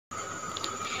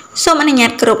សូមអនុញ្ញា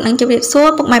តគ្រប់នឹងជម្រាបសួរ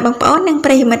ពុកម៉ែបងប្អូននិងប្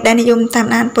រិយមិត្តដែលនិយមតាម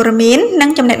ដានព័ត៌មាននិង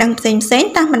ចំណេះដឹងផ្សេងៗ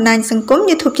តាមបណ្ដាញសង្គម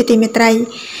YouTube ជាទីមេត្រី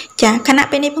ចាខណៈ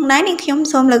ពេលនេះផងដែរនាងខ្ញុំ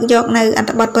សូមលើកយកនៅអត្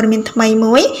ថបទព័ត៌មានថ្មី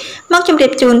មួយមកជម្រា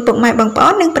បជូនពុកម៉ែបងប្អូ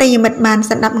ននិងប្រិយមិត្តបាន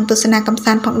ស្ដាប់និងទស្សនាកម្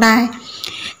សាន្តផងដែរ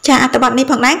ចាអត្ថបទនេះ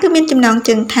ផងដែរគឺមានចំណង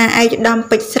ជើងថាឯកឧត្តម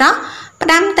ពេជ្រស្រស់ផ្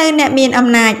ដាំទៅអ្នកមានអំ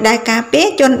ណាចដែលការពារ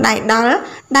ជនដៃដល់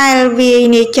ដែលវាយ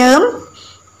នាយជើម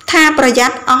ថាប្រយ័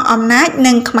ត្នអស់អំណាច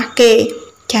និងខ្មាស់គេ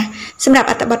ចាសម្រាប់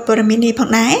អត្ថបទព័ត៌មាននេះផង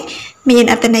ដែរមាន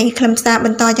អត្ថន័យខ្លឹមសារប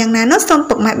ន្តយ៉ាងណានោះសូម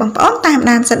ពុកម៉ែបងប្អូនតាម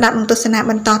ដានស្ដាប់និងទស្សនា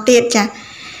បន្តទៀតចា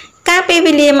កាលពី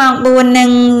វេលាម៉ោង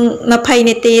 4:20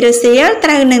 នាទីរសៀលត្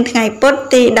រូវនឹងថ្ងៃពុធ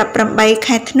ទី 18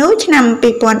 ខែធ្នូឆ្នាំ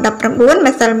 2019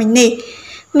 ម្សិលមិញនេះ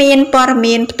មានព័ត៌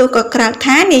មានផ្ទុះកក្រើក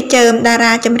ថានាយជើមតា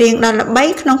រាចម្រៀងដ៏ល្បី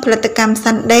ក្នុងផលិតកម្ម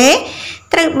Sunday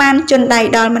ត្រូវបានជនដៃ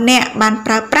ដល់ម្នាក់បាន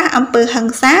ប្រើប្រាស់អំពើហិ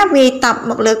ង្សាវាយតប់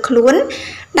មកលើខ្លួន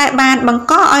ដែលបានបង្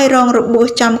កឲ្យរងរបួស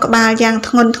ចំក្បាលយ៉ាង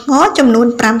ធ្ងន់ធ្ងរចំនួន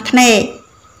 5 ធ្នេ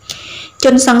ជ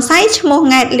នសង្ស័យឈ្មោះ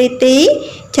ង៉ែតលីទី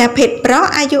ជាភេទប្រុស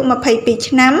អាយុ 22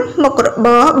 ឆ្នាំមុខរប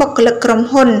របុគ្គលិកក្រុម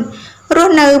ហ៊ុនរ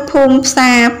ស់នៅភូមិផ្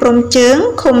សារព្រំជើង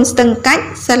ឃុំស្ទឹងកាច់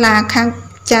សាលាខាង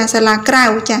សាលាក្រៅ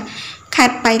ខេ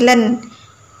ត្តបៃលិន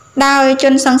ដោយជ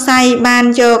នសង្ស័យបាន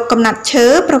យកកំណាត់ឈើ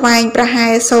ប្រវែងប្រហែ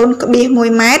ល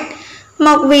 0.1 ម៉ែត្រម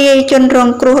កវាយជនរង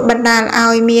គ្រោះបណ្ដាល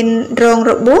ឲ្យមានរង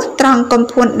របួសត្រង់កំ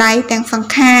ភួនដៃទាំងសង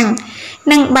ខាង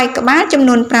និងបែកក្បាលចំ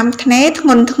នួន 5 ធ្នេធ្ង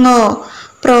ន់ធ្ងរ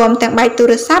ព្រមទាំងបែកទូ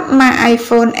រស័ព្ទ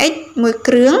iPhone X មួយ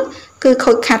គ្រឿងគឺ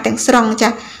ខូចខាតទាំងស្រុងចា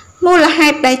មូលហេ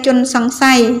តុដែលជនសង្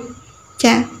ស័យ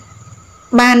ចា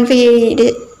បានវាយ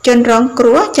ជនរងគ្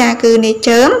រោះចាគឺនាយ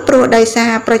ជើមព្រោះដោយសា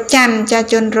រប្រច័ណ្ឌចា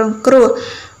ជនរងគ្រោះ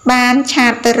បានឆា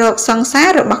តទៅរកសង្សារ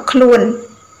របស់ខ្លួន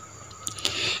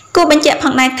គូបញ្ជាក់ផ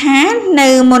ងដែរថានៅ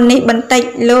មុននេះបន្តិច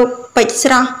លោកពេជ្រ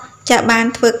ស្រស់ចាបាន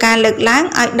ធ្វើការលើកឡើង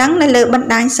ឲ្យដឹងនៅលើបណ្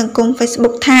ដាញសង្គម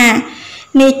Facebook ថា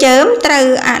នាយជើមត្រូវ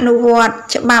អនុវត្ត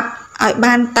ច្បាប់ឲ្យ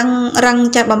បានតឹងរឹង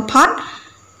ចាស់បំផុត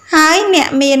ហើយអ្នក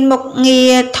មានមុខងា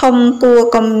រធំគួរ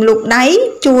កំលូកដៃ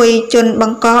ជួយជនប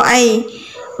ង្កអី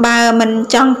បើមិន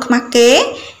ចង់ខ្មាស់គេ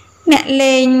អ្នក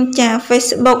លេងចា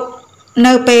Facebook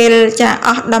នៅពេលចាអ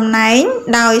ស់តំណែង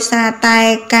ដោយសារតែ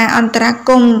ការអន្តរា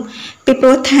គមន៍ពីព្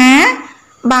រោះថា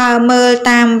បើមើល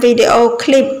តាមវីដេអូឃ្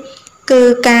លីបគឺ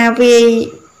ការវាយ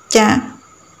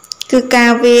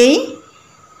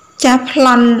ចាប្ល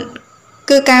ន់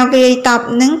គឺការវាយតប់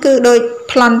នឹងគឺដូច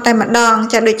ប្លន់តែម្ដង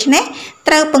ចាដូច្នេះ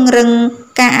ត្រូវពង្រឹង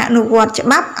ការអនុវត្តច្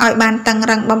បាប់ឲ្យបានតឹង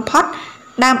រ៉ឹងបំផុត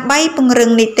ដើម្បីពង្រឹង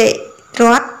នីតិរ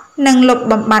ដ្ឋនិងលុប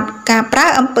បំបាត់ការប្រើ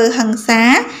អំពើហិង្សា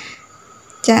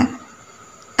ចា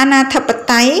អនាធិប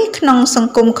តេយ្យក្នុងស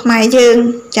ង្គមខ្មែរយើង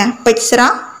ចាពេជ្រស្រ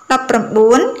ស់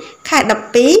19 ខែ 12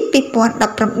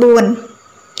 2019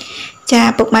ចា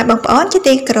ពុកម៉ែបងប្អូនជា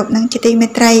ទីគោរពនិងជាទីមេ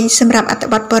ត្រីសម្រាប់អត្ថ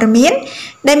បទព័ត៌មាន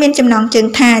ដែលមានចំណងជើង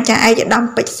ថាចាឯកឧត្តម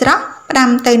ពេជ្រស្រស់ផ្ដាំ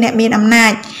ទៅអ្នកមានអំណា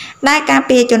ចដែលការ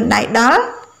ពារជនដៃដល់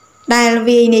ដែល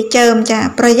វាយនាយជើមចា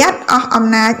ប្រយ័ត្នអស់អំ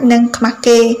ណាចនិងខ្មាស់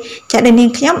គេចាដែលនាង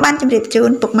ខ្ញុំបានជម្រាបជូន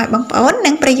ពុកម៉ែបងប្អូន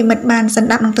និងប្រិយមិត្តបានស្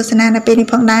ដាប់និងទស្សនានៅពេលនេះ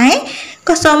ផងដែរ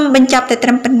ក៏សូមបញ្ចប់តែត្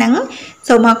រឹមប៉ុណ្ណឹង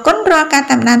សូមអរគុណរាល់ការ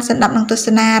តាមដានស្ដាប់និងទស្ស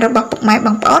នារបស់ពុកម៉ែប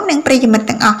ងប្អូននិងប្រិយមិត្ត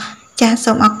ទាំងអស់ចា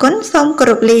សូមអរគុណសូមគោ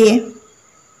រពលា